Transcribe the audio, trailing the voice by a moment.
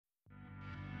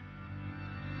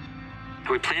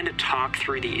We plan to talk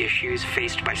through the issues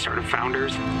faced by startup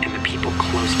founders and the people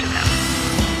close to them.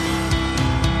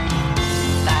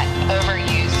 That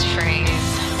overused phrase,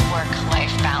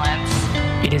 work-life balance.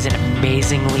 It is an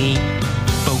amazingly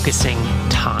focusing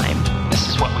time. This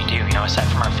is what we do,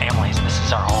 aside from our families, this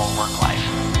is our whole work life.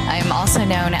 I'm also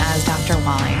known as Dr.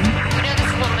 Wine. This is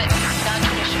a little bit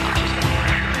non-traditional.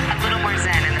 A little more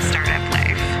zen in the startup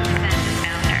life. Zen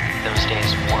founder. Those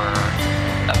days were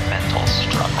a mental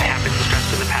struggle. I have been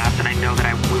stressed in the past, and I know that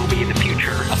I will be in the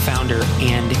future. A founder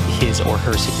and his or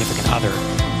her significant other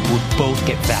would both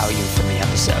get value from the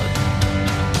episode.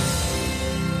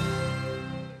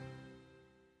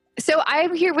 So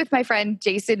I'm here with my friend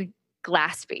Jason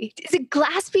Glaspie. Is it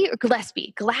Glaspie or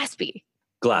Gillespie? Glaspie.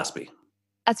 Glaspie.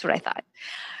 That's what I thought.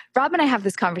 Rob and I have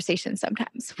this conversation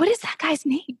sometimes. What is that guy's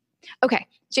name? Okay,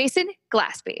 Jason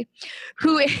Glaspie,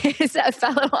 who is a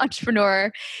fellow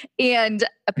entrepreneur and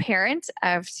a parent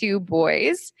of 2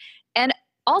 boys, and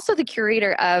also the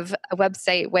curator of a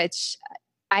website which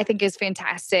I think is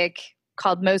fantastic,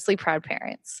 called Mostly Proud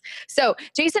Parents. So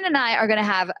Jason and I are going to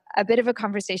have a bit of a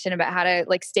conversation about how to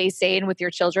stay sane with your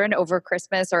children over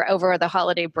Christmas or over the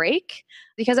holiday break.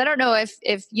 Because I don't know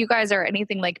if you guys are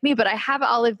anything like me, but I have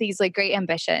all of these great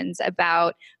ambitions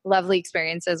about lovely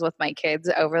experiences with my kids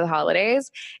over the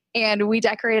holidays. And we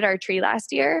decorated our tree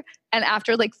last year. And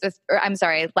after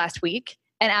last week.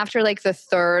 And after the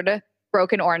third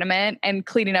broken ornament and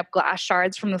cleaning up glass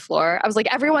shards from the floor, I was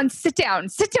like, everyone sit down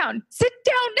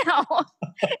now.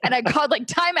 And I called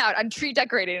timeout on tree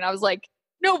decorating. And I was like,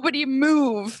 nobody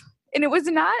move. And it was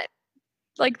not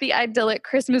the idyllic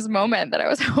Christmas moment that I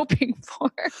was hoping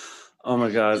for. Oh my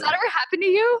God. Does that ever happen to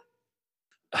you?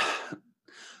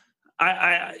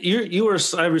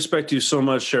 I respect you so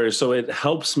much, Sherry. So it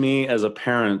helps me as a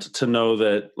parent to know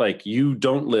that you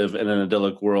don't live in an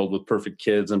idyllic world with perfect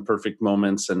kids and perfect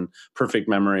moments and perfect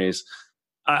memories.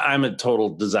 I'm a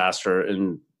total disaster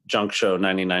and junk show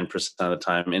 99% of the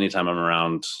time. Anytime I'm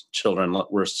around children,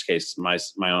 worst case, my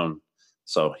own.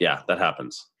 So yeah, that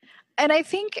happens. And I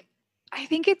think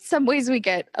in some ways we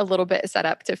get a little bit set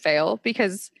up to fail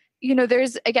because,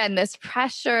 there's again, this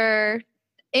pressure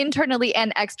internally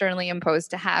and externally imposed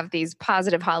to have these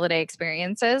positive holiday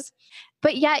experiences.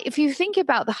 But yeah, if you think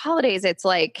about the holidays, it's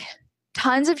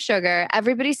tons of sugar,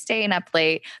 everybody's staying up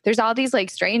late. There's all these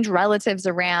strange relatives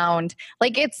around.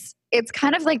 It's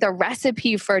kind of the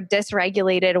recipe for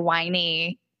dysregulated,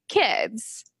 whiny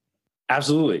kids.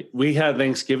 Absolutely. We had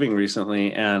Thanksgiving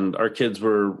recently and our kids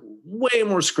were way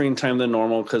more screen time than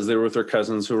normal because they were with their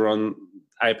cousins who were on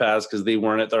iPads because they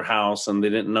weren't at their house and they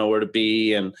didn't know where to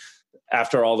be. And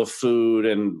after all the food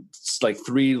and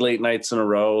 3 late nights in a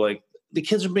row, the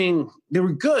kids they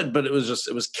were good, but it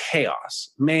was chaos,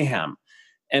 mayhem.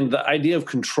 And the idea of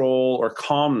control or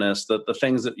calmness, that the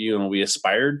things that, we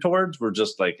aspired towards were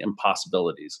just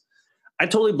impossibilities. I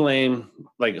totally blame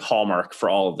Hallmark for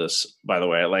all of this, by the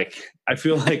way. I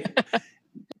feel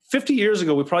 50 years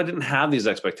ago, we probably didn't have these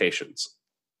expectations.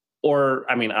 Or,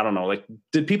 I don't know,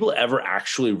 did people ever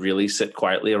actually really sit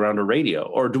quietly around a radio?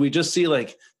 Or do we just see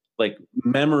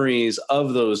memories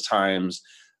of those times,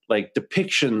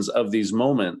 depictions of these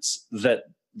moments that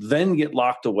then get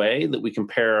locked away that we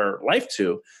compare life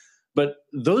to? But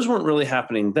those weren't really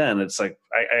happening then. It's I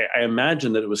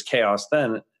imagine that it was chaos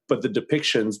then, but the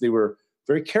depictions, they were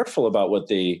very careful about what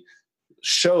they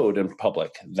showed in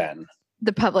public then.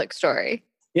 The public story.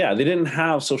 Yeah, they didn't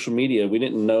have social media. We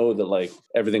didn't know that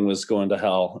everything was going to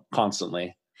hell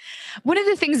constantly. One of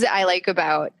the things that I like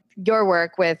about your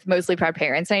work with Mostly Proud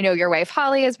Parents, I know your wife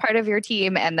Holly is part of your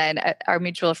team, and then our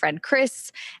mutual friend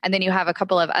Chris, and then you have a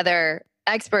couple of other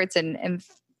experts and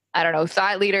I don't know,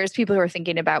 thought leaders, people who are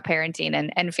thinking about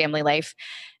parenting and family life.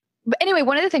 But anyway,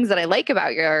 one of the things that I like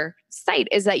about your site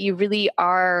is that you really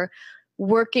are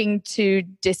working to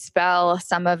dispel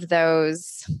some of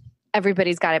those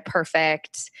everybody's got it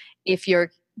perfect. If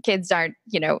your kids aren't,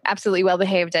 absolutely well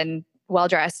behaved and well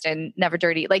dressed and never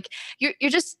dirty, you're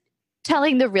just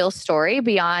telling the real story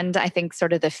beyond, I think,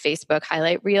 sort of the Facebook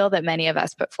highlight reel that many of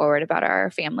us put forward about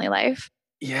our family life.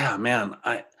 Yeah, man.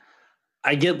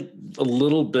 I get a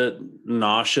little bit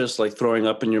nauseous, throwing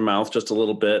up in your mouth just a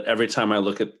little bit every time I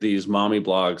look at these mommy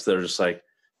blogs. They're just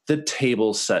the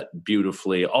table set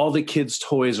beautifully. All the kids'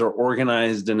 toys are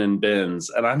organized and in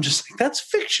bins. And I'm just that's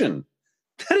fiction.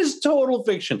 That is total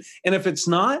fiction. And if it's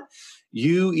not,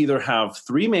 you either have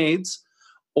 3 maids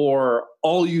or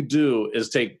all you do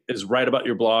is write about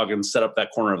your blog and set up that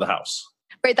corner of the house.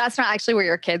 Right. That's not actually where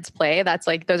your kids play. That's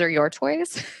those are your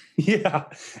toys. Yeah.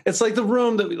 It's the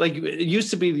room that it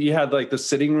used to be, you had the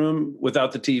sitting room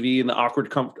without the TV and the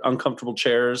awkward, uncomfortable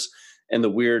chairs and the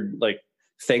weird,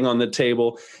 thing on the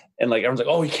table. And like, everyone's like,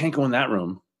 oh, you can't go in that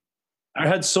room. I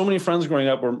had so many friends growing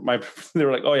up where they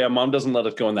were like, oh yeah, mom doesn't let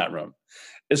us go in that room.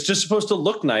 It's just supposed to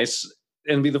look nice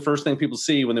and be the first thing people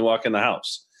see when they walk in the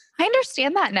house. I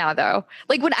understand that now, though.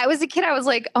 Like when I was a kid, I was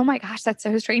like, oh my gosh, that's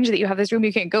so strange that you have this room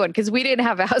you can't go in, because we didn't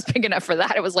have a house big enough for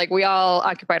that. It was like we all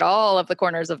occupied all of the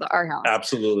corners of our house.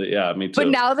 Absolutely. Yeah, me too. But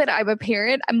now that I'm a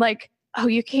parent, I'm like, oh,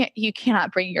 you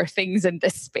cannot bring your things in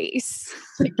this space.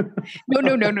 Like,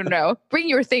 no. Bring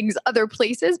your things other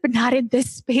places, but not in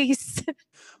this space.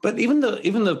 But even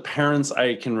the parents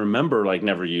I can remember like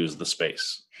never used the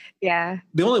space. Yeah.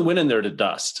 They only went in there to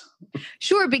dust.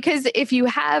 Sure, because if you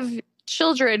have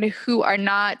children who are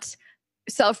not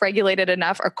self-regulated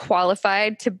enough or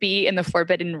qualified to be in the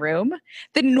forbidden room,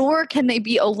 then nor can they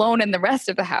be alone in the rest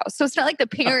of the house. So it's not like the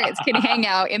parents can hang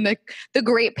out in the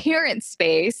great parent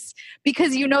space,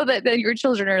 because you know that your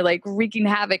children are like wreaking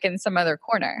havoc in some other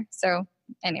corner. So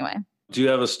anyway. Do you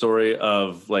have a story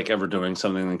of like ever doing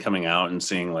something and coming out and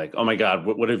seeing like, oh my God,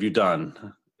 what have you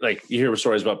done? Like you hear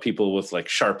stories about people with like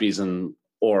Sharpies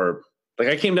or like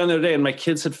I came down the other day and my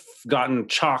kids had gotten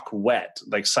chalk wet,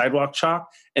 like sidewalk chalk,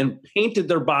 and painted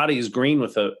their bodies green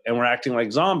with it and were acting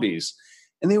like zombies.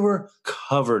 And they were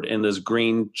covered in this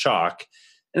green chalk.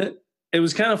 And it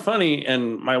was kind of funny.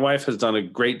 And my wife has done a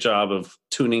great job of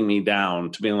tuning me down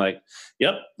to being like,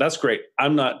 yep, that's great.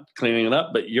 I'm not cleaning it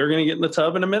up, but you're going to get in the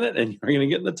tub in a minute and you're going to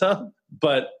get in the tub.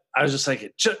 But I was just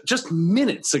like, just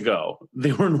minutes ago,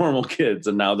 they were normal kids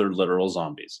and now they're literal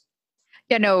zombies.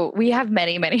 Yeah, no, we have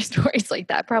many, many stories like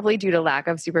that, probably due to lack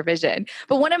of supervision.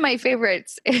 But one of my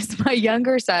favorites is my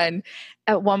younger son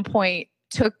at one point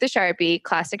took the Sharpie,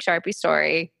 classic Sharpie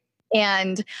story,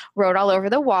 and wrote all over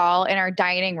the wall in our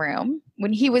dining room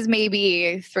when he was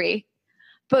maybe 3.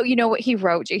 But you know what he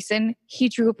wrote, Jason? He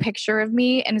drew a picture of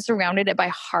me and surrounded it by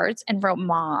hearts and wrote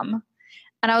mom.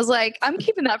 And I was like, I'm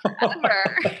keeping that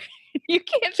forever. You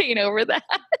can't paint over that.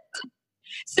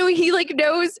 So he like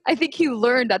knows, I think he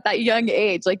learned at that young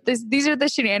age, like these are the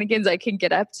shenanigans I can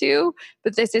get up to,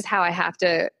 but this is how I have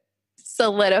to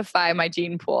solidify my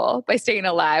gene pool by staying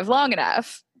alive long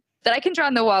enough that I can draw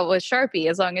on the wall with Sharpie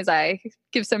as long as I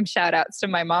give some shout outs to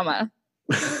my mama.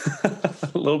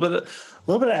 a little bit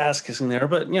of ass kissing there,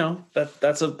 but you know,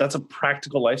 that's a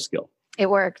practical life skill. It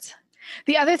worked.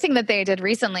 The other thing that they did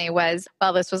recently was,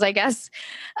 well, this was, I guess,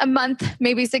 a month,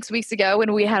 maybe 6 weeks ago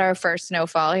when we had our first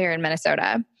snowfall here in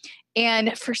Minnesota.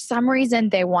 And for some reason,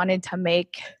 they wanted to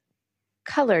make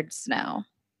colored snow.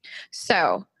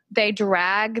 So they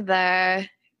drag the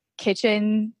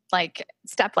kitchen, like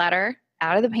stepladder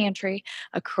out of the pantry,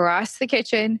 across the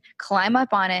kitchen, climb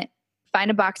up on it,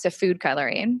 find a box of food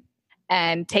coloring,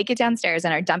 and take it downstairs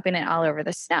and are dumping it all over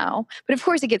the snow. But of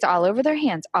course, it gets all over their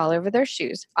hands, all over their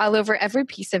shoes, all over every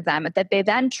piece of them that they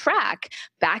then track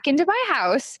back into my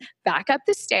house, back up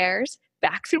the stairs,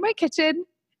 back through my kitchen.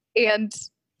 And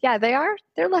yeah, they're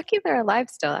lucky they're alive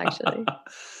still, actually.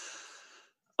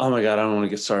 Oh my God, I don't want to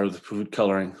get started with food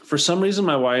coloring. For some reason,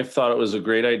 my wife thought it was a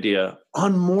great idea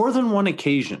on more than one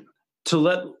occasion to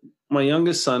let my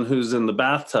youngest son, who's in the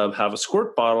bathtub, have a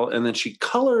squirt bottle, and then she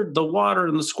colored the water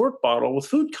in the squirt bottle with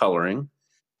food coloring.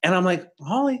 And I'm like,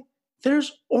 Holly,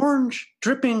 there's orange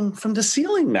dripping from the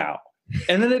ceiling now.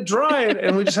 And then it dried,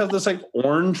 and we just have this like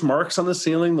orange marks on the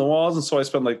ceiling, the walls. And so I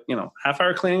spent like, half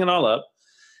hour cleaning it all up.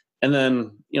 And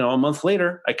then, a month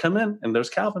later, I come in and there's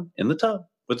Calvin in the tub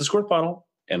with the squirt bottle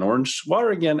and orange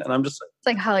water again. And I'm just like, it's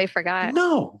like Holly forgot.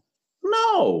 No.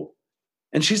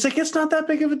 And she's like, it's not that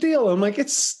big of a deal. I'm like,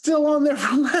 it's still on there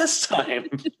from last time.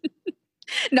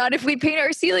 Not if we paint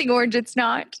our ceiling orange, it's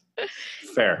not.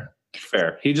 Fair.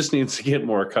 He just needs to get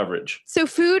more coverage. So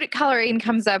food coloring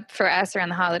comes up for us around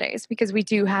the holidays because we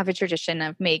do have a tradition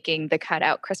of making the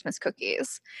cutout Christmas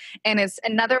cookies. And it's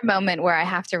another moment where I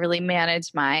have to really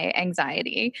manage my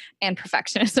anxiety and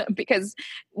perfectionism, because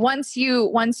once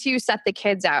you set the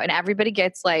kids out and everybody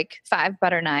gets like 5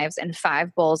 butter knives and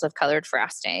 5 bowls of colored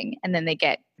frosting, and then they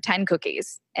get 10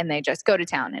 cookies and they just go to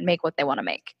town and make what they want to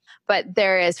make. But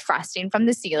there is frosting from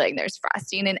the ceiling. There's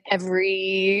frosting in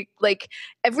every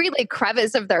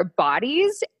crevice of their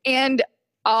bodies and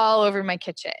all over my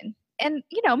kitchen. And,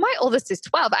 my oldest is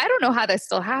 12. I don't know how this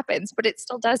still happens, but it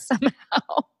still does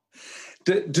somehow.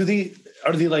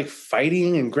 Are they like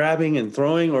fighting and grabbing and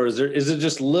throwing, or is it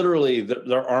just literally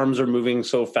their arms are moving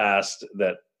so fast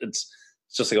that it's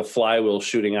just like a flywheel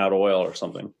shooting out oil or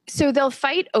something? So they'll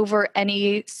fight over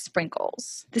any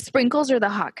sprinkles. The sprinkles are the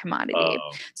hot commodity.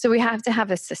 Oh. So we have to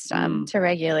have a system to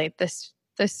regulate this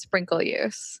sprinkle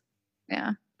use.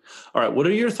 Yeah. All right. What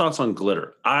are your thoughts on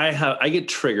glitter? I get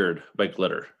triggered by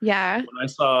glitter. Yeah. When I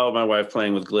saw my wife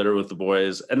playing with glitter with the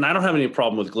boys, and I don't have any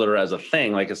problem with glitter as a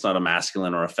thing. Like, it's not a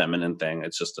masculine or a feminine thing.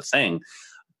 It's just a thing.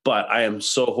 But I am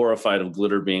so horrified of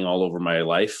glitter being all over my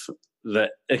life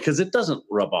that because it doesn't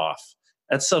rub off.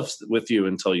 That stuff's with you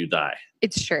until you die.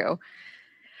 It's true.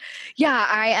 Yeah,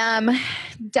 I am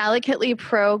delicately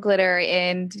pro glitter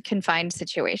in confined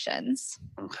situations.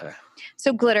 Okay.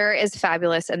 So glitter is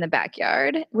fabulous in the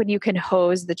backyard when you can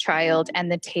hose the child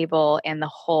and the table and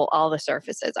all the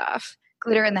surfaces off.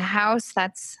 Glitter in the house,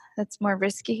 that's more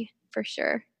risky for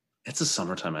sure. It's a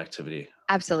summertime activity.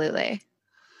 Absolutely.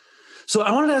 So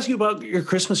I wanted to ask you about your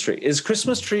Christmas tree. Is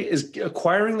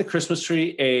acquiring the Christmas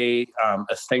tree a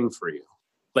thing for you?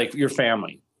 Like your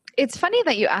family? It's funny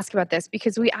that you ask about this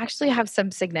because we actually have some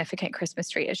significant Christmas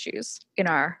tree issues in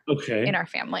our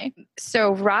family.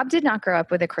 So Rob did not grow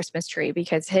up with a Christmas tree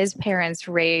because his parents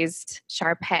raised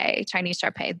Chinese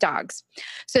Shar-Pei dogs.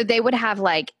 So they would have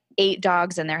like 8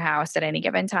 dogs in their house at any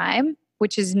given time,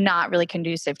 which is not really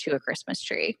conducive to a Christmas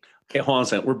tree. Okay, hold on a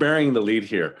second. We're burying the lead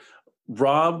here.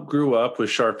 Rob grew up with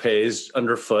Shar-Peis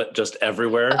underfoot just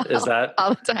everywhere. Is that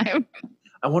all the time?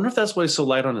 I wonder if that's why he's so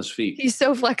light on his feet. He's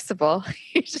so flexible.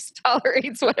 He just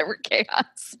tolerates whatever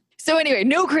chaos. So anyway,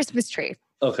 no Christmas tree.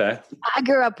 Okay. I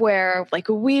grew up where like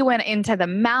we went into the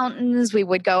mountains. We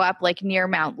would go up like near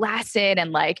Mount Lassen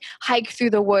and like hike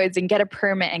through the woods and get a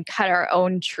permit and cut our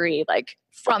own tree like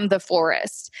from the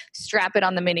forest, strap it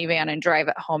on the minivan and drive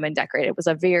it home and decorate it. It was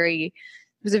a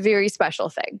very special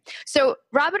thing. So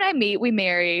Rob and I we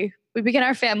marry, we begin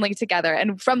our family together.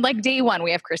 And from like day one,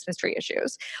 we have Christmas tree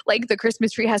issues. Like the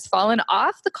Christmas tree has fallen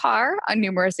off the car on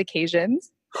numerous occasions.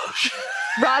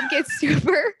 Rob gets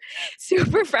super,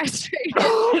 super frustrated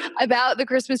about the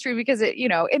Christmas tree because it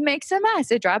makes a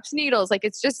mess. It drops needles. Like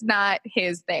it's just not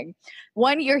his thing.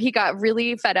 One year he got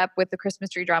really fed up with the Christmas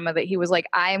tree drama that he was like,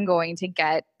 I am going to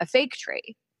get a fake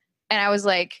tree. And I was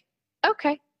like,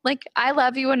 okay, like I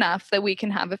love you enough that we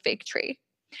can have a fake tree.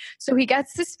 So he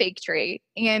gets this fake tree.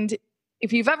 And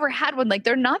if you've ever had one, like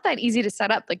they're not that easy to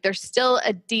set up. Like there's still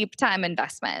a deep time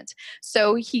investment.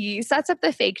 So he sets up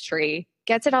the fake tree,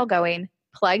 gets it all going,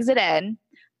 plugs it in.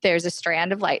 There's a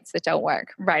strand of lights that don't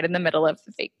work right in the middle of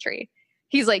the fake tree.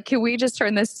 He's like, can we just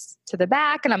turn this to the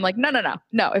back? And I'm like,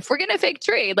 no. If we're getting a fake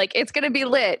tree, like it's going to be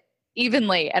lit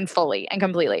evenly and fully and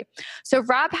completely. So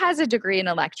Rob has a degree in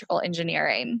electrical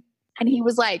engineering. And he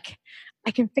was like,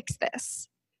 I can fix this.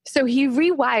 So he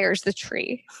rewires the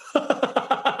tree.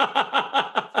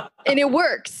 And it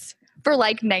works for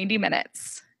like 90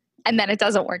 minutes. And then it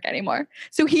doesn't work anymore.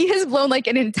 So he has blown like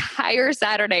an entire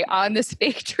Saturday on this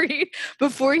fake tree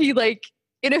before he like,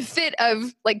 in a fit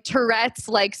of like Tourette's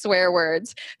like swear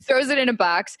words, throws it in a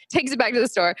box, takes it back to the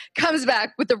store, comes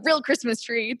back with the real Christmas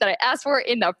tree that I asked for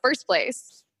in the first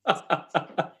place.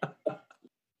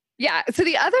 Yeah. So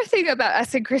the other thing about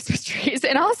us and Christmas trees,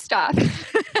 and I'll stop.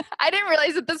 I didn't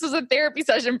realize that this was a therapy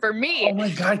session for me. Oh my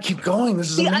God, keep going.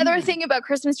 This is the amazing. other thing about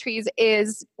Christmas trees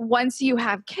is once you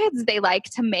have kids, they like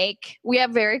to we have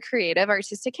very creative,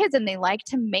 artistic kids, and they like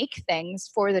to make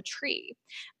things for the tree.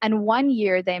 And one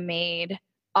year they made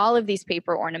all of these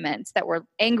paper ornaments that were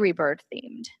Angry Bird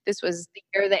themed. This was the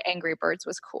year that Angry Birds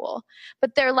was cool.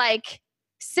 But they're like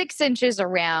 6 inches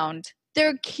around.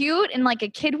 They're cute in like a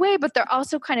kid way, but they're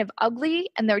also kind of ugly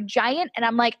and they're giant. And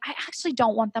I'm like, I actually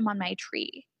don't want them on my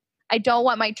tree. I don't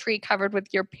want my tree covered with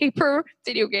your paper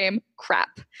video game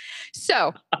crap.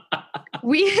 So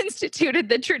we instituted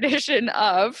the tradition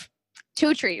of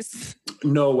 2 trees.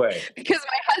 No way. Because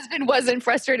my husband wasn't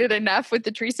frustrated enough with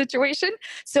the tree situation.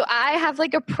 So I have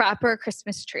like a proper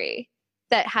Christmas tree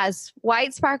that has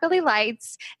white sparkly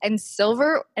lights and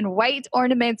silver and white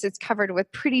ornaments. It's covered with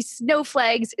pretty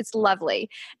snowflakes. It's lovely.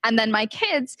 And then my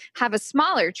kids have a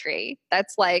smaller tree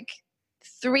that's like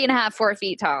 3.5, 4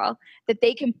 feet tall that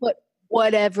they can put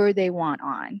whatever they want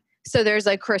on. So there's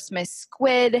a Christmas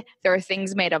squid. There are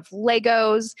things made of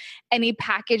Legos. Any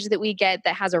package that we get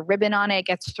that has a ribbon on it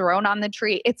gets thrown on the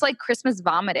tree. It's like Christmas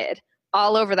vomited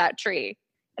all over that tree.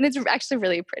 And it's actually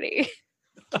really pretty.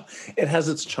 It has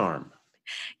its charm.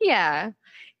 Yeah,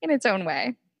 in its own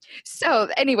way. So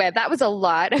anyway, that was a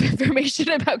lot of information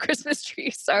about Christmas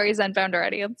trees. Sorry, Zen Founder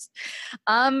audience.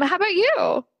 How about you?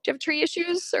 Do you have tree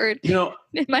issues or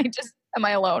am I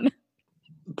alone?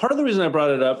 Part of the reason I brought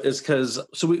it up is because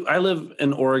I live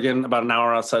in Oregon, about an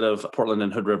hour outside of Portland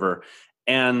and Hood River,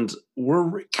 and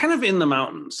we're kind of in the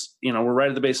mountains. We're right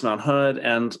at the base of Mount Hood,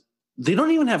 and they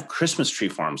don't even have Christmas tree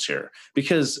farms here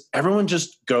because everyone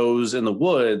just goes in the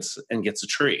woods and gets a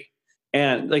tree.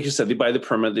 And like you said, they buy the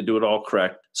permit, they do it all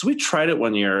correct. So we tried it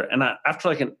one year, and after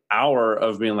like an hour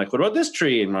of being like, what about this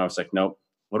tree? And I was like, nope.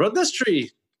 What about this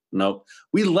tree? Nope.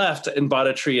 We left and bought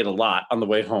a tree at a lot on the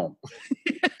way home.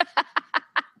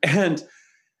 And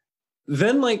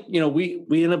then, like, you know, we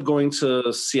ended up going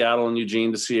to Seattle and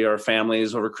Eugene to see our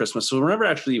families over Christmas. So we were never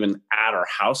actually even at our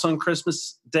house on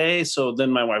Christmas Day. So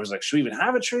then my wife was like, should we even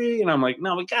have a tree? And I'm like,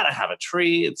 no, we got to have a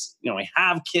tree. It's, you know, we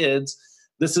have kids.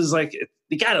 This is like,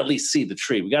 you got to at least see the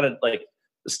tree. We got to like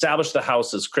establish the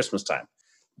house as Christmas time.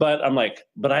 But I'm like,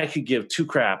 but I could give two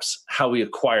craps how we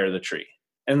acquire the tree.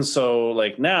 And so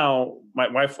like now my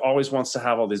wife always wants to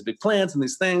have all these big plans and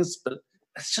these things, but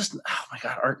it's just, oh my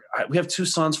God, we have two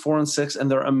sons, 4 and 6, and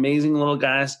they're amazing little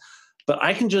guys. But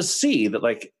I can just see that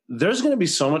like, there's going to be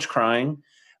so much crying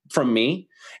from me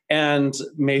and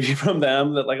maybe from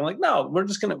them that like, I'm like, no, we're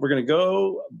going to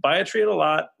go buy a tree at a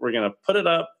lot. We're going to put it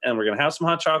up and we're going to have some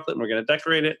hot chocolate and we're going to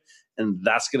decorate it. And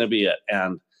that's going to be it.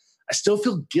 And I still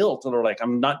feel guilt or like,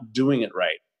 I'm not doing it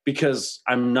right because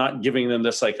I'm not giving them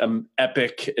this like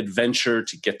epic adventure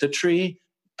to get the tree.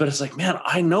 But it's like, man,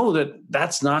 I know that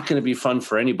that's not going to be fun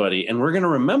for anybody. And we're going to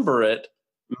remember it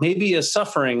maybe as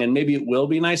suffering and maybe it will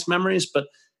be nice memories. But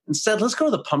instead, let's go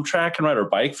to the pump track and ride our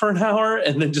bike for an hour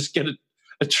and then just get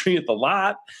a tree at the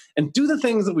lot and do the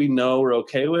things that we know we're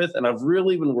okay with. And I've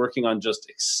really been working on just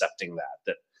accepting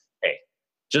that, hey,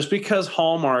 just because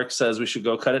Hallmark says we should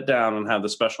go cut it down and have the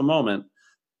special moment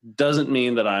doesn't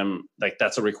mean that I'm like,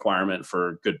 that's a requirement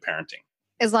for good parenting.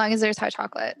 As long as there's hot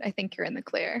chocolate, I think you're in the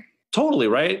clear. Totally,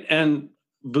 right? And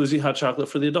boozy hot chocolate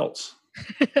for the adults.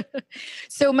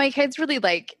 So my kids really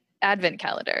like Advent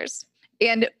calendars.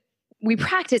 And we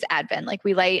practice Advent. Like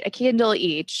we light a candle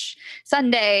each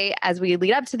Sunday as we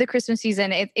lead up to the Christmas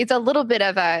season. It's a little bit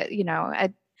of a, you know,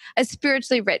 a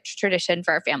spiritually rich tradition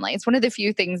for our family. It's one of the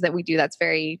few things that we do that's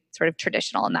very sort of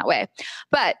traditional in that way.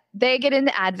 But they get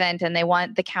into Advent and they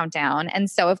want the countdown.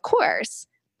 And so, of course,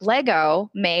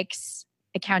 Lego makes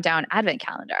a countdown Advent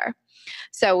calendar.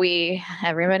 So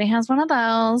everybody has one of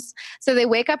those. So they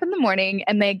wake up in the morning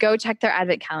and they go check their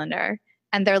Advent calendar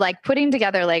and they're like putting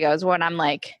together Legos when I'm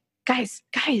like, guys,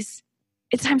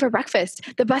 it's time for breakfast.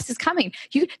 The bus is coming.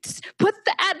 You just put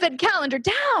the Advent calendar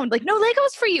down. Like no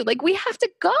Legos for you. Like we have to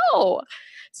go.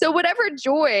 So whatever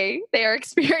joy they are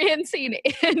experiencing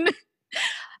in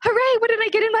hooray, what did I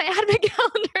get in my Advent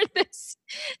calendar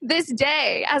this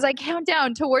day as I count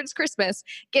down towards Christmas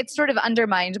gets sort of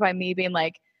undermined by me being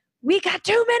like, we got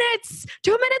 2 minutes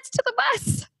to the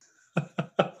bus.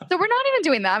 So we're not even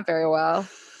doing that very well.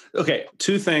 Okay.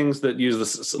 2 things that use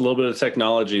this a little bit of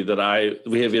technology that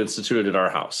we have instituted at our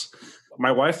house.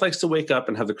 My wife likes to wake up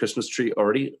and have the Christmas tree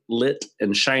already lit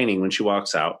and shining when she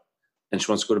walks out, and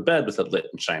she wants to go to bed with it lit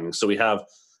and shining. So we have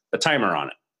a timer on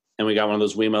it, and we got one of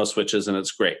those Wemo switches, and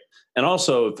it's great. And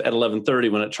also at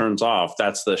 11:30 when it turns off,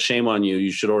 that's the shame on you.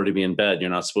 You should already be in bed. You're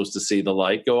not supposed to see the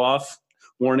light go off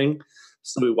warning.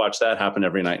 So we watch that happen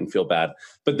every night and feel bad.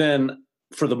 But then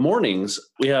for the mornings,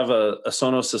 we have a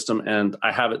Sonos system, and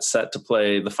I have it set to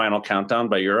play The Final Countdown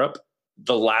by Europe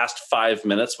the last 5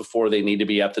 minutes before they need to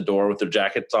be at the door with their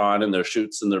jackets on and their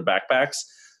shoots and their backpacks.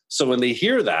 So when they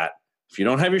hear that, if you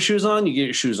don't have your shoes on, you get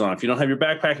your shoes on. If you don't have your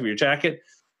backpack or your jacket,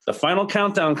 The Final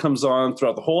Countdown comes on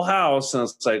throughout the whole house, and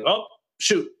it's like, oh,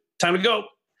 shoot, time to go.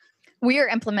 We are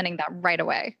implementing that right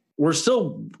away. We're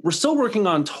still working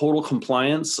on total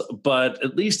compliance, but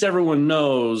at least everyone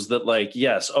knows that, like,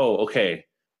 yes, oh, okay,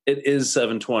 it is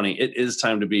 7:20. It is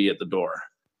time to be at the door.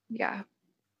 Yeah.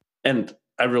 And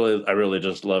I really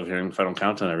just love hearing Final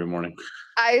Countdown every morning.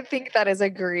 I think that is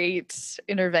a great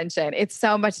intervention. It's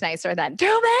so much nicer than 2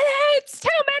 minutes.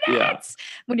 Yeah.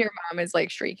 When your mom is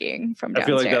like shrieking from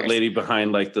downstairs. I feel like that lady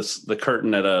behind like the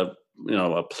curtain at a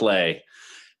play.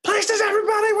 Places,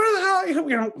 everybody, where the hell?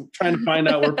 You know, trying to find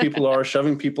out where people are,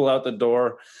 shoving people out the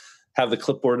door, have the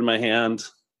clipboard in my hand.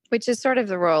 Which is sort of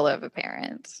the role of a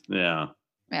parent. Yeah.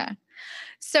 Yeah.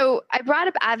 So I brought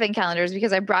up Advent calendars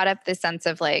because I brought up this sense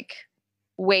of like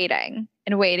waiting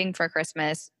for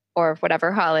Christmas or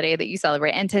whatever holiday that you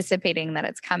celebrate, anticipating that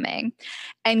it's coming.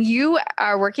 And you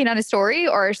are working on a story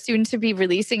or soon to be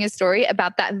releasing a story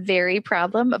about that very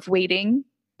problem of waiting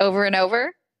over and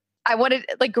over. I wanted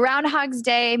like Groundhog's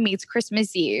Day meets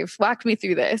Christmas Eve. Walk me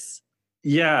through this.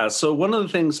 Yeah. So one of the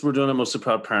things we're doing at Mostly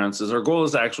Proud Parents is our goal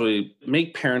is to actually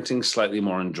make parenting slightly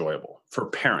more enjoyable for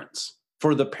parents,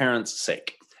 for the parents'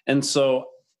 sake. And so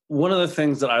one of the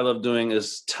things that I love doing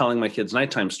is telling my kids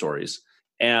nighttime stories.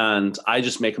 And I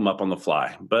just make them up on the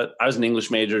fly. But I was an English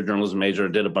major, journalism major,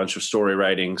 did a bunch of story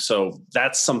writing. So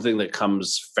that's something that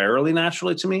comes fairly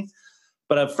naturally to me.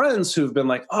 But I have friends who've been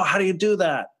like, oh, how do you do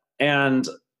that? And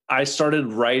I started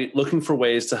looking for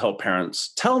ways to help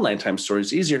parents tell nighttime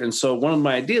stories easier. And so one of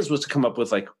my ideas was to come up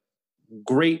with like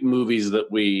great movies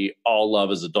that we all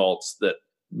love as adults that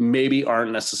maybe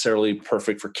aren't necessarily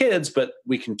perfect for kids, but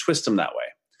we can twist them that way.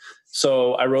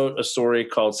 So I wrote a story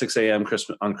called 6 a.m.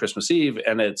 on Christmas Eve,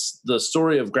 and it's the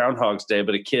story of Groundhog's Day,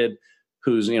 but a kid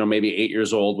who's, maybe 8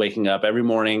 years old, waking up every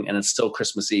morning and it's still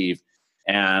Christmas Eve,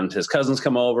 and his cousins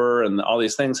come over and all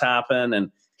these things happen,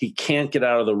 and he can't get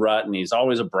out of the rut, and he's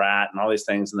always a brat and all these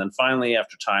things. And then finally,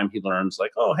 after time, he learns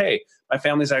like, oh, hey, my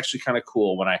family's actually kind of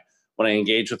cool. When I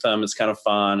engage with them, it's kind of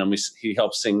fun. And he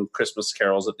helps sing Christmas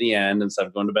carols at the end instead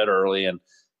of going to bed early. And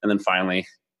then finally,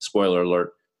 spoiler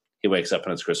alert, he wakes up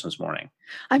and it's Christmas morning.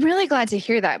 I'm really glad to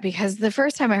hear that, because the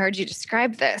first time I heard you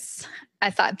describe this,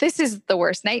 I thought this is the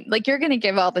worst night. Like, you're going to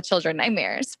give all the children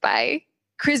nightmares by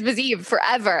Christmas Eve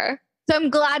forever. So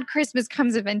I'm glad Christmas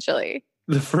comes eventually.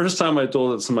 The first time I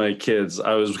told it to my kids,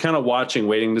 I was kind of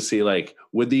waiting to see, like,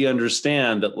 would they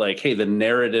understand that, like, hey, the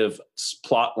narrative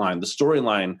plot line, the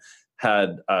storyline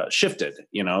had shifted,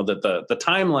 that the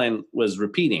timeline was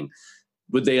repeating.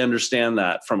 Would they understand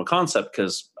that from a concept?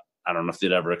 Because I don't know if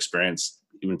they'd ever experienced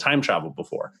even time travel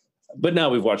before. But now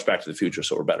we've watched Back to the Future,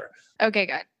 so we're better. Okay,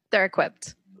 good. They're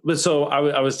equipped. But so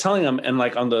I was telling him, and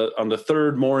like on the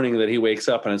third morning that he wakes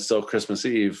up and it's still Christmas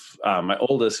Eve, my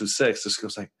oldest, who's 6, just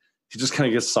goes like, he just kind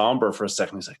of gets somber for a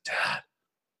second. He's like, Dad,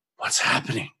 what's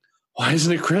happening? Why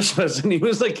isn't it Christmas? And he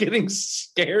was like getting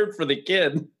scared for the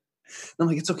kid. And I'm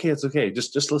like, it's okay.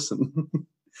 Just listen.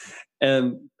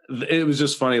 And it was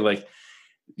just funny. Like,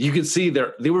 you could see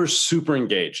they were super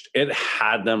engaged. It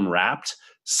had them wrapped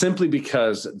simply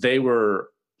because they were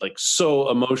like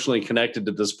so emotionally connected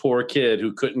to this poor kid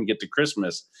who couldn't get to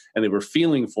Christmas, and they were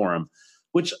feeling for him,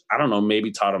 which I don't know,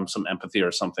 maybe taught him some empathy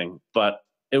or something. But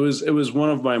it was one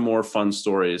of my more fun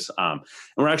stories. And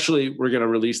we're going to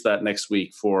release that next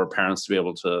week for parents to be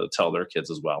able to tell their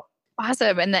kids as well.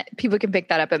 Awesome. And that people can pick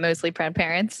that up at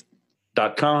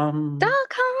mostlyproudparents.com.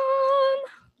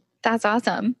 That's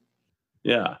awesome.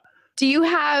 Yeah. Do you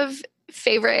have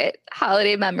favorite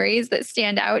holiday memories that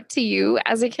stand out to you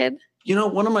as a kid?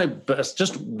 One of my best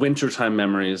just wintertime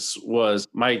memories was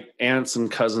my aunts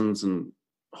and cousins and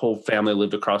whole family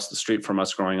lived across the street from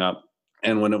us growing up.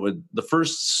 And when the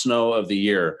first snow of the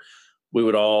year, we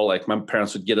would all, like, my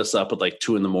parents would get us up at like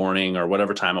 2 a.m. or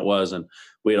whatever time it was. And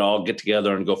we'd all get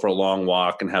together and go for a long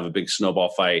walk and have a big snowball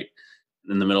fight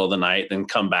in the middle of the night, then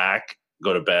come back,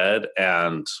 go to bed.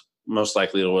 And most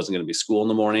likely it wasn't going to be school in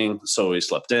the morning. So we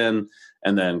slept in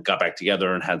and then got back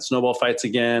together and had snowball fights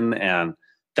again. And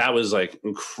that was like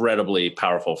incredibly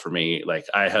powerful for me. Like,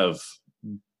 I have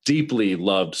deeply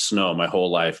loved snow my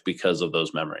whole life because of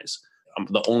those memories.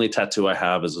 The only tattoo I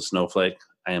have is a snowflake.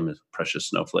 I am a precious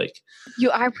snowflake. You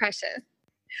are precious.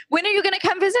 When are you going to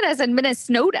come visit us in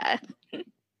Minnesota?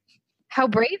 How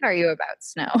brave are you about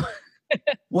snow?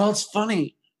 Well, it's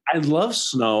funny. I love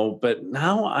snow, but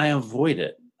now I avoid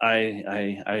it.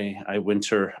 I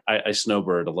winter. I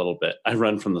snowbird a little bit. I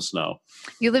run from the snow.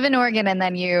 You live in Oregon, and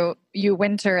then you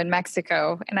winter in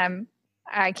Mexico, and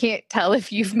I can't tell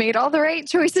if you've made all the right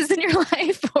choices in your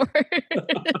life or.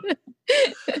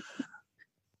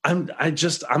 I'm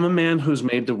a man who's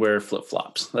made to wear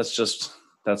flip-flops. That's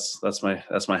my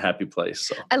happy place.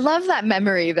 So I love that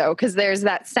memory though, because there's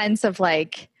that sense of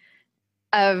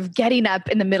of getting up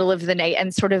in the middle of the night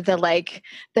and sort of the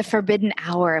forbidden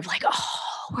hour of like, oh,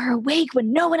 we're awake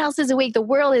when no one else is awake. The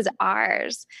world is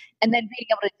ours. And then being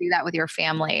able to do that with your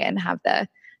family and have the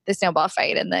snowball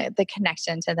fight and the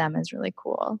connection to them is really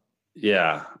cool.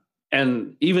 Yeah.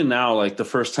 And even now, like the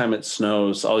first time it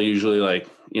snows, I'll usually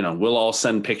we'll all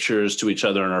send pictures to each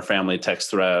other in our family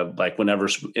text thread, like whenever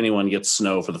anyone gets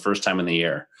snow for the first time in the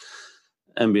year,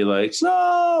 and be like,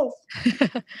 snow.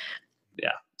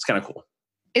 Yeah, it's kind of cool.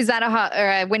 Is that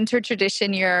a winter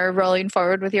tradition you're rolling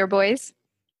forward with your boys?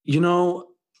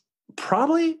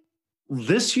 Probably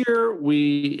this year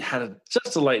we had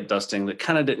just a light dusting that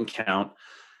kind of didn't count,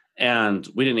 and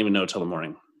we didn't even know till the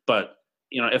morning. But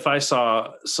if I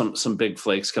saw some big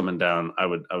flakes coming down, I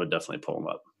would definitely pull them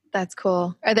up. That's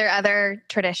cool. Are there other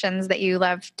traditions that you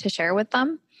love to share with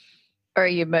them? Or are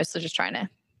you mostly just trying to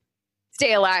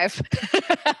stay alive?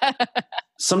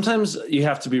 Sometimes you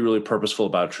have to be really purposeful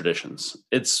about traditions.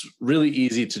 It's really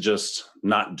easy to just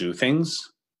not do things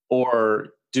or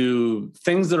do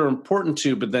things that are important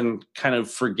to, but then kind of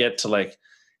forget to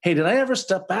hey, did I ever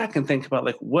step back and think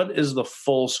about what is the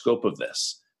full scope of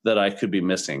this that I could be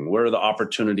missing? Where are the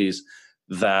opportunities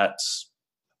that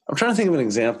I'm trying to think of an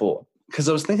example, because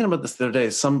I was thinking about this the other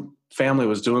day. Some family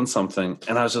was doing something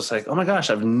and I was just like, oh my gosh,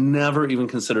 I've never even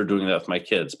considered doing that with my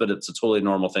kids, but it's a totally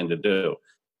normal thing to do.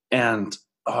 And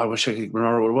I wish I could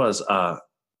remember what it was.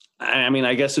 I mean,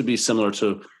 I guess it'd be similar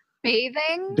to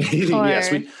Bathing.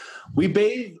 Yes, we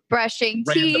bathe brushing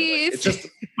randomly. teeth. It's just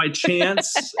by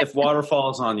chance. If water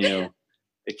falls on you,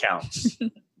 it counts.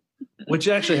 Which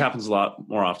actually happens a lot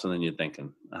more often than you'd think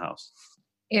in a house.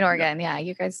 In Oregon, yeah.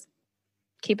 You guys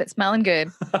keep it smelling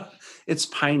good. It's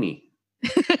piney.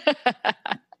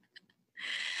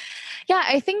 Yeah,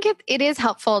 I think it is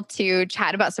helpful to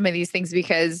chat about some of these things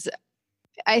because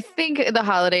I think the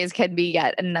holidays can be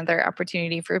yet another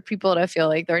opportunity for people to feel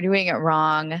like they're doing it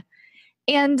wrong.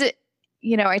 And,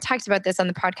 you know, I talked about this on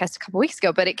the podcast a couple weeks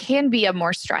ago, but it can be a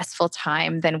more stressful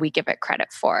time than we give it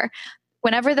credit for.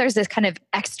 Whenever there's this kind of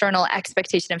external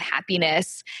expectation of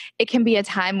happiness, it can be a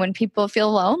time when people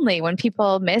feel lonely, when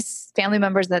people miss family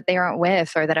members that they aren't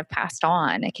with or that have passed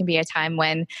on. It can be a time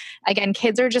when, again,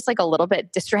 kids are just like a little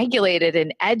bit dysregulated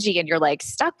and edgy and you're like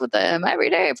stuck with them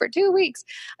every day for 2 weeks.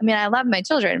 I mean, I love my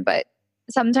children, but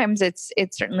sometimes it's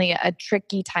certainly a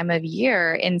tricky time of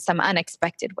year in some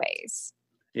unexpected ways.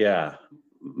 Yeah.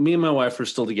 Me and my wife are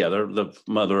still together, the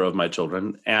mother of my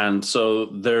children. And so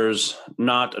there's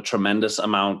not a tremendous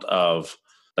amount of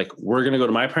like, we're going to go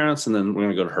to my parents and then we're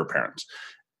going to go to her parents.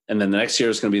 And then the next year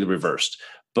is going to be the reversed.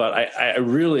 But I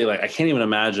really I can't even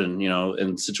imagine, you know,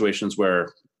 in situations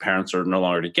where parents are no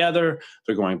longer together,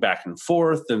 they're going back and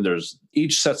forth. And there's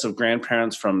each sets of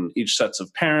grandparents from each sets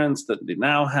of parents that they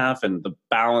now have and the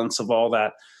balance of all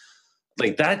that.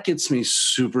 Like that gets me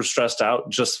super stressed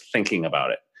out just thinking about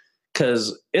it.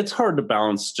 Because it's hard to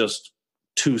balance just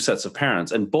two sets of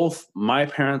parents. And both my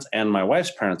parents and my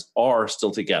wife's parents are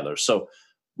still together. So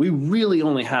we really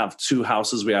only have 2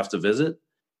 houses we have to visit.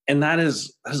 And that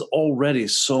is already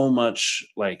so much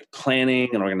like planning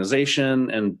and organization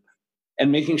and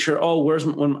making sure,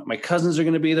 when my cousins are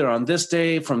going to be there on this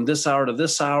day from this hour to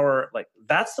this hour. Like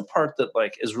that's the part that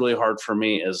like is really hard for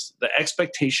me is the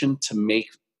expectation to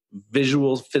make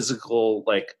visual, physical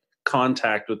like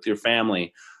contact with your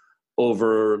family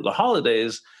over the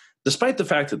holidays, despite the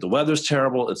fact that the weather's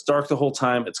terrible, it's dark the whole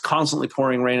time, it's constantly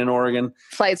pouring rain in Oregon.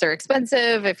 Flights are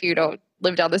expensive if you don't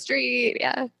live down the street.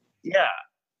 Yeah. Yeah.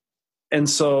 And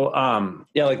so,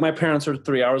 like my parents are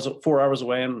 4 hours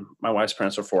away and my wife's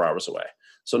parents are 4 hours away.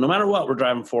 So no matter what, we're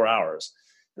driving 4 hours.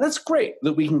 And that's great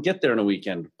that we can get there in a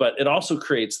weekend, but it also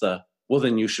creates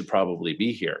then you should probably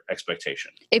be here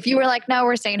expectation. If you were like, no,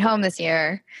 we're staying home this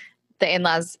year, the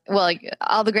in-laws,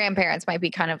 all the grandparents might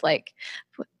be kind of like,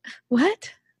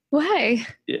 what? Why?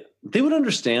 Yeah, they would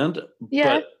understand,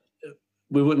 but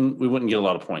we wouldn't get a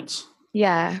lot of points.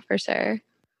 Yeah, for sure.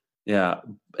 Yeah.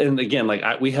 And again,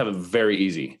 we have it very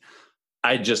easy.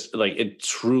 I just it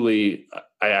truly,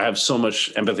 I have so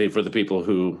much empathy for the people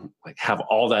who have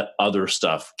all that other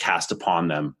stuff cast upon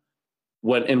them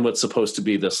what's supposed to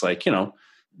be this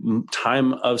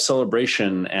time of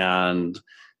celebration and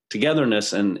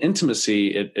togetherness and intimacy.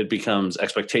 It becomes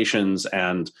expectations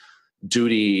and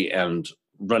duty and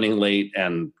running late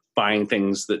and buying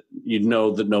things that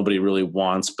that nobody really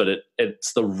wants, but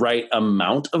it's the right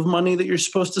amount of money that you're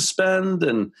supposed to spend.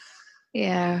 And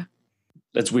yeah,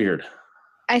 it's weird.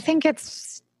 I think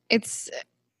it's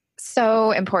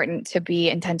so important to be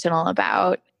intentional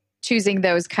about choosing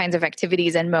those kinds of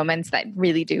activities and moments that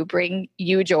really do bring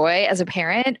you joy as a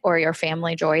parent or your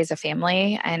family joy as a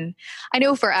family. And I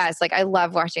know for us, I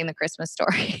love watching The Christmas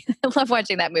Story. I love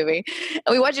watching that movie.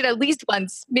 And we watch it at least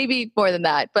once, maybe more than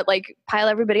that, but pile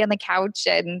everybody on the couch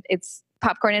and it's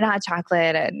popcorn and hot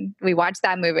chocolate and we watch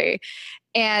that movie.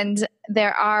 And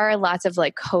there are lots of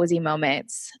cozy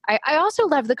moments. I also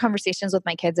love the conversations with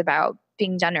my kids about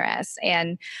being generous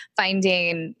and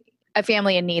finding a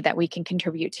family in need that we can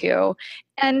contribute to.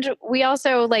 And we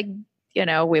also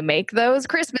we make those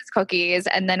Christmas cookies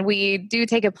and then we do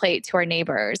take a plate to our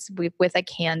neighbors with a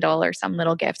candle or some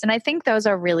little gift. And I think those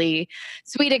are really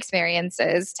sweet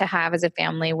experiences to have as a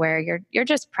family where you're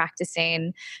just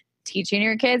practicing teaching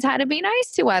your kids how to be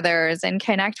nice to others and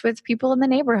connect with people in the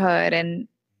neighborhood. And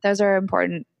those are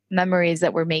important memories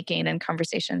that we're making and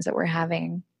conversations that we're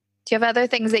having. Do you have other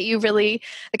things that you really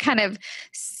kind of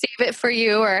save it for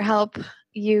you or help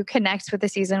you connect with the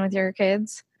season with your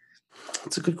kids?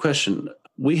 That's a good question.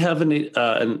 We have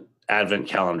an advent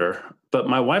calendar, but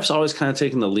my wife's always kind of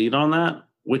taken the lead on that,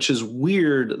 which is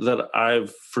weird that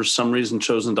I've, for some reason,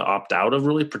 chosen to opt out of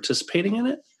really participating in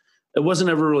it. It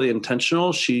wasn't ever really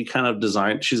intentional. She kind of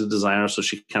designed, she's a designer, so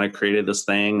she kind of created this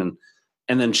thing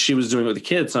and then she was doing it with the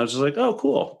kids. And I was just like, oh,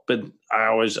 cool. But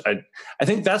I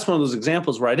think that's one of those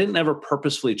examples where I didn't ever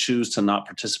purposefully choose to not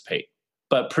participate.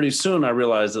 But pretty soon I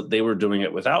realized that they were doing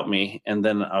it without me. And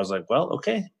then I was like, well,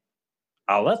 okay,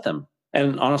 I'll let them.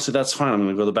 And honestly, that's fine. I'm going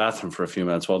to go to the bathroom for a few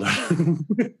minutes while they're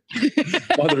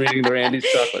eating their Andy's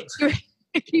chocolates.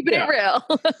 Keeping it real.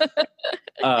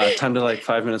 Time to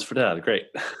 5 minutes for dad. Great.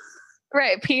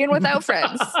 Right. Peeing without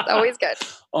friends. Always good.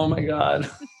 Oh my God.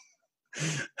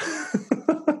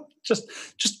 just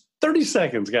 30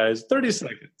 seconds, guys. 30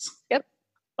 seconds. Yep.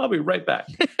 I'll be right back.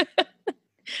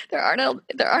 There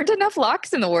aren't enough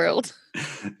locks in the world.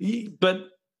 But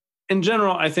in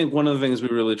general, I think one of the things we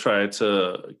really try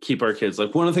to keep our kids,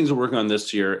 one of the things we're working on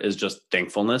this year is just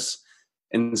thankfulness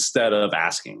instead of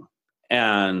asking.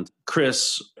 And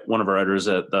Chris, one of our editors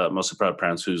at the Mostly Proud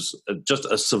Parents, who's just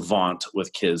a savant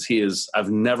with kids.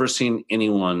 I've never seen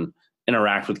anyone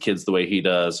interact with kids the way he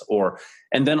does,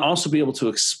 and then also be able to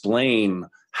explain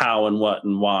how and what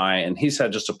and why. And he's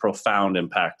had just a profound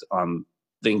impact on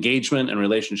the engagement and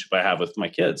relationship I have with my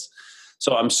kids.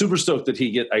 So I'm super stoked that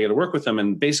I get to work with him.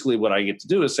 And basically what I get to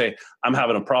do is say, I'm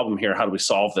having a problem here. How do we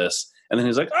solve this? And then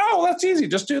he's like, oh, that's easy.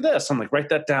 Just do this. I'm like, write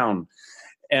that down.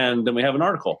 And then we have an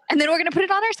article. And then we're going to put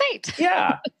it on our site.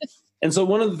 Yeah. And so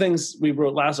one of the things he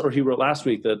wrote last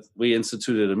week that we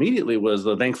instituted immediately was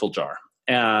the thankful jar.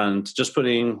 And just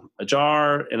putting a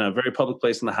jar in a very public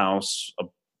place in the house, a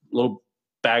little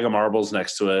bag of marbles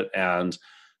next to it, and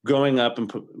going up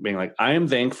and being like, I am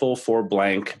thankful for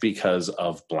blank because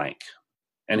of blank.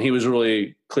 And he was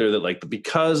really clear that the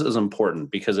because is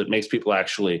important because it makes people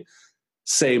actually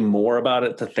say more about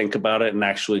it, to think about it, and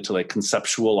actually to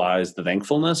conceptualize the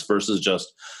thankfulness versus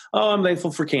just, oh, I'm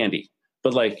thankful for candy.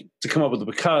 But to come up with the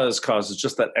because causes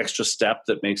just that extra step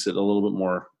that makes it a little bit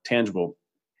more tangible.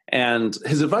 And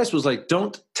his advice was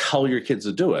don't tell your kids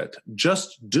to do it,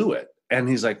 just do it. And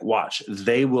he's like, watch,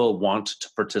 they will want to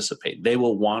participate. They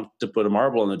will want to put a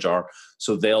marble in the jar,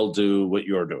 so they'll do what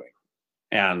you're doing.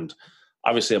 And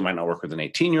obviously it might not work with an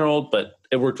 18-year-old, but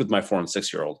it worked with my 4 and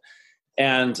 6-year-old.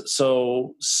 And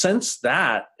so since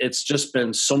that, it's just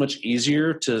been so much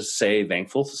easier to say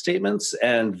thankful statements.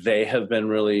 And they have been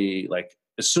really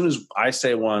as soon as I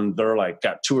say one, they're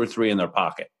got 2 or 3 in their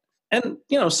pocket. And,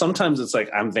 sometimes it's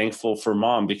I'm thankful for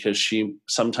mom because she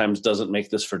sometimes doesn't make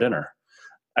this for dinner.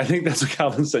 I think that's what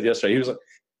Calvin said yesterday. He was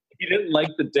he didn't like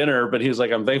the dinner, but he was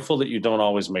I'm thankful that you don't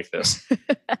always make this.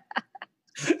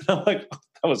 I'm that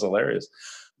was hilarious.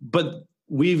 But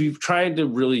we've tried to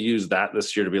really use that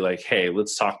this year to be hey,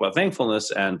 let's talk about thankfulness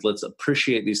and let's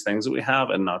appreciate these things that we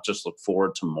have and not just look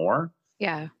forward to more.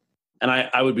 Yeah. And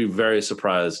I would be very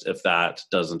surprised if that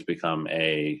doesn't become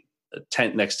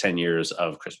next 10 years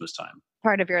of Christmas time.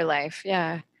 Part of your life.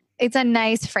 Yeah. It's a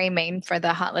nice framing for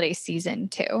the holiday season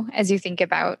too, as you think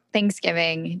about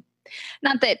Thanksgiving.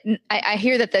 Not that I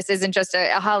hear that this isn't just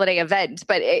a holiday event,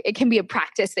 but it can be a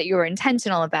practice that you were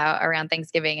intentional about around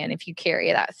Thanksgiving. And if you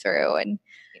carry that through, and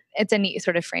it's a neat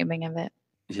sort of framing of it.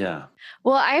 Yeah.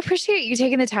 Well, I appreciate you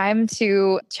taking the time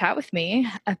to chat with me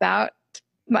about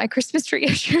my Christmas tree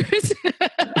issues.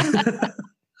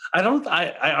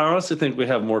 I honestly think we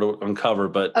have more to uncover,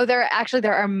 but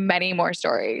there are many more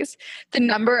stories. The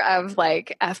number of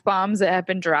F-bombs that have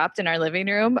been dropped in our living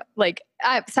room,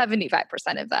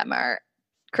 75% of them are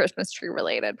Christmas tree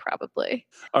related, probably.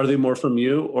 Are they more from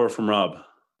you or from Rob?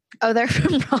 Oh, they're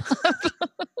from Rob.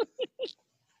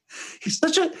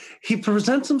 He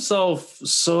presents himself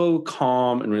so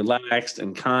calm and relaxed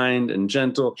and kind and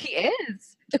gentle. He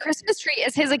is. The Christmas tree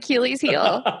is his Achilles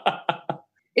heel.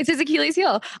 It's his Achilles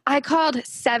heel. I called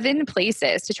 7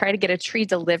 places to try to get a tree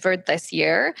delivered this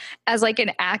year as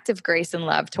an act of grace and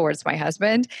love towards my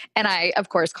husband. And I, of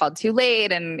course, called too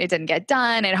late and it didn't get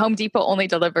done. And Home Depot only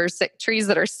delivers trees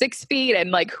that are 6 feet.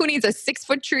 And who needs a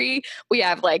 6-foot tree? We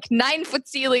have 9-foot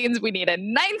ceilings. We need a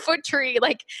 9-foot tree.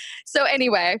 So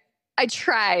anyway, I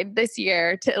tried this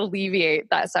year to alleviate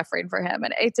that suffering for him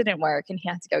and it didn't work. And he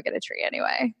had to go get a tree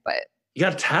anyway, but you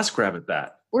got to task rabbit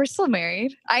that. We're still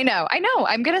married. I know.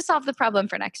 I'm going to solve the problem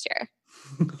for next year.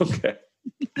 Okay.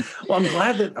 Well, I'm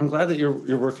glad that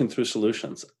you're working through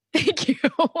solutions. Thank you.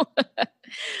 All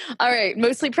right.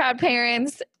 Mostly Proud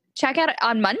Parents. Check out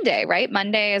on Monday, right?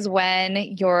 Monday is when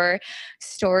your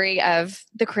story of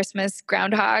the Christmas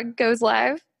groundhog goes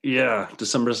live. Yeah.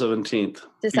 December 17th.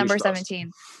 December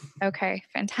 17th. Okay.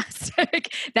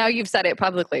 Fantastic. Now you've said it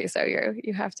publicly. So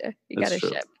you got to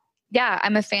ship. Yeah,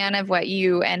 I'm a fan of what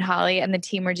you and Holly and the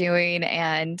team are doing.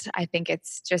 And I think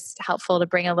it's just helpful to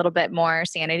bring a little bit more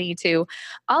sanity to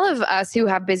all of us who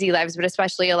have busy lives, but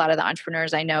especially a lot of the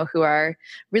entrepreneurs I know who are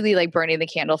really burning the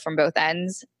candle from both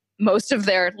ends most of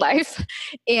their life.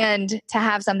 And to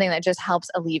have something that just helps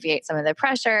alleviate some of the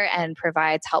pressure and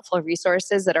provides helpful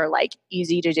resources that are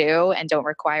easy to do and don't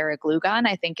require a glue gun,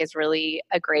 I think is really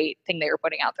a great thing that you're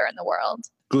putting out there in the world.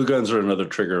 Glue guns are another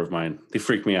trigger of mine. They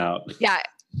freak me out. Yeah.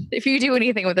 If you do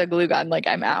anything with a glue gun, like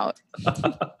I'm out.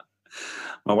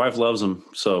 My wife loves them,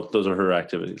 so those are her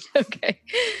activities. Okay.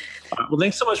 Well,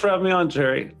 thanks so much for having me on,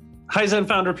 Terry. Hi, Zen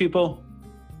Founder people.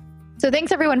 So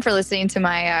thanks everyone for listening to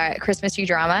my Christmas tree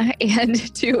drama,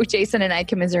 and to Jason and I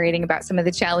commiserating about some of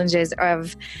the challenges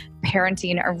of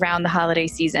parenting around the holiday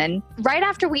season. Right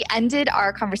after we ended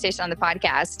our conversation on the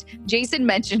podcast, Jason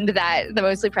mentioned that the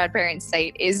Mostly Proud Parents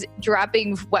site is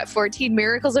dropping 14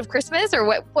 miracles of Christmas, or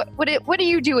what are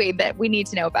you doing that we need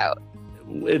to know about?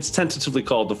 It's tentatively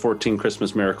called the 14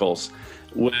 Christmas Miracles,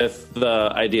 with the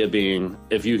idea being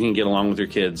if you can get along with your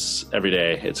kids every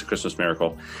day, it's a Christmas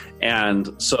miracle. And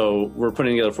so we're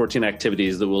putting together 14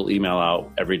 activities that we'll email out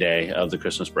every day of the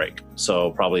Christmas break.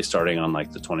 So probably starting on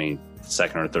like the 22nd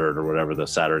or 3rd or whatever the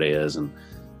Saturday is. And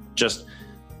just,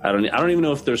 I don't even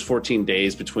know if there's 14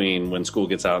 days between when school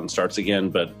gets out and starts again,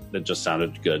 but it just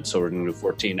sounded good. So we're going to do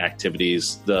 14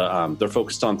 activities. They're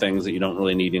focused on things that you don't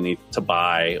really need to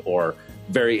buy, or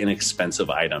very inexpensive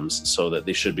items, so that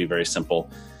they should be very simple.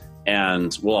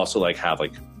 And we'll also have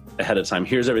ahead of time,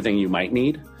 here's everything you might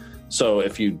need. So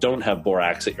if you don't have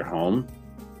borax at your home,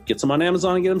 get some on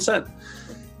Amazon and get them sent.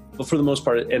 But for the most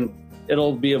part, and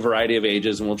it'll be a variety of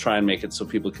ages, and we'll try and make it so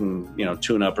people can,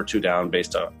 tune up or tune down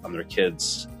based on their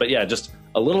kids. But yeah, just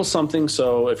a little something.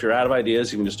 So if you're out of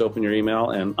ideas, you can just open your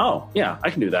email and, oh yeah, I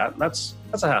can do that. That's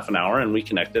a half an hour, and we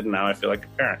connected, and now I feel like a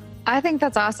parent. I think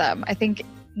that's awesome. I think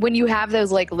when you have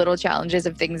those little challenges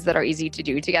of things that are easy to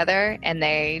do together, and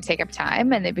they take up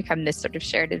time and they become this sort of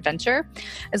shared adventure,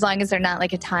 as long as they're not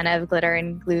a ton of glitter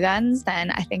and glue guns, then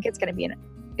I think it's going to be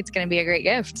a great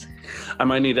gift. I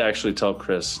might need to actually tell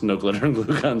Chris no glitter and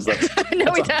glue guns. That's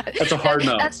a hard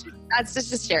no. That's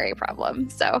just a Sherry problem.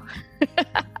 So,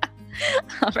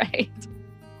 all right.